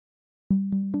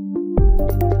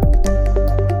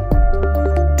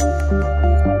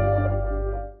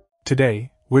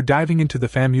Today, we're diving into the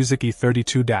Fanmusic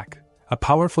E30 DAC, a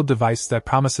powerful device that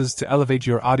promises to elevate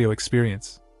your audio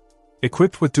experience.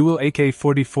 Equipped with dual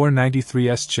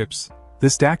AK4493S chips,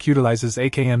 this DAC utilizes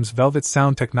AKM's Velvet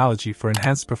sound technology for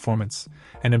enhanced performance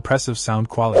and impressive sound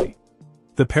quality.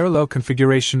 The parallel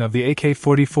configuration of the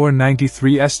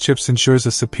AK4493S chips ensures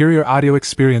a superior audio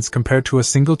experience compared to a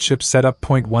single chip setup.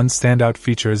 One standout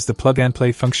feature is the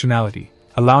plug-and-play functionality,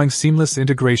 allowing seamless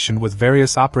integration with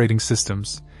various operating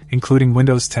systems, including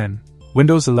Windows 10,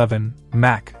 Windows 11,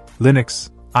 Mac, Linux,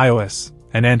 iOS,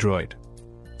 and Android.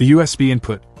 The USB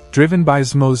input, driven by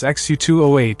XMO's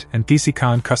XU208 and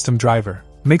PCCon custom driver,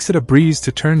 makes it a breeze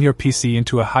to turn your PC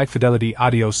into a high-fidelity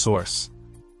audio source.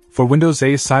 For Windows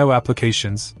ASIO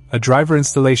applications, a driver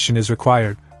installation is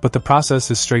required, but the process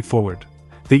is straightforward.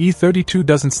 The E32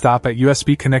 doesn't stop at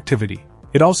USB connectivity.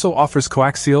 It also offers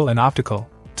coaxial and optical,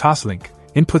 Toslink,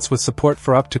 inputs with support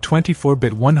for up to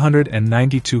 24-bit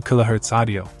 192 kHz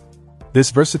audio.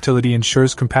 This versatility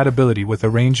ensures compatibility with a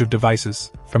range of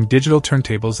devices, from digital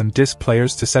turntables and disc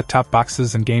players to set-top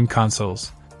boxes and game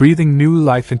consoles, breathing new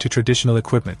life into traditional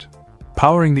equipment.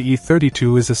 Powering the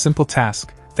E32 is a simple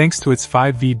task, thanks to its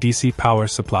 5V DC power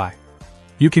supply.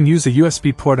 You can use a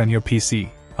USB port on your PC,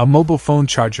 a mobile phone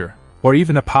charger, or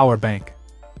even a power bank.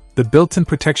 The built-in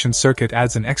protection circuit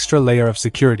adds an extra layer of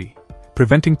security,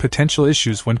 preventing potential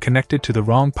issues when connected to the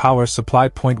wrong power supply.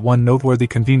 One noteworthy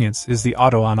convenience is the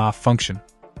auto on-off function.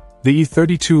 The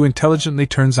E32 intelligently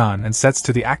turns on and sets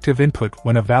to the active input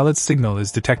when a valid signal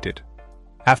is detected.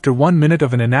 After 1 minute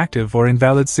of an inactive or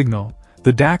invalid signal,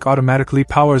 the DAC automatically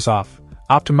powers off,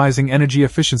 optimizing energy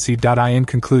efficiency. In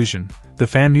conclusion, the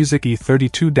Fanmusic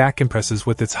E30 DAC impresses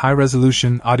with its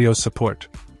high-resolution audio support,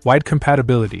 wide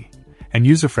compatibility, and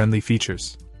user-friendly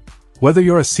features. Whether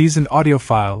you're a seasoned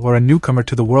audiophile or a newcomer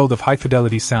to the world of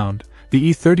high-fidelity sound,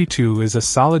 the E32 is a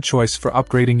solid choice for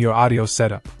upgrading your audio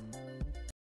setup.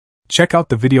 Check out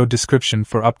the video description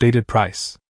for updated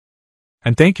price.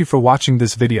 And thank you for watching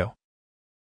this video.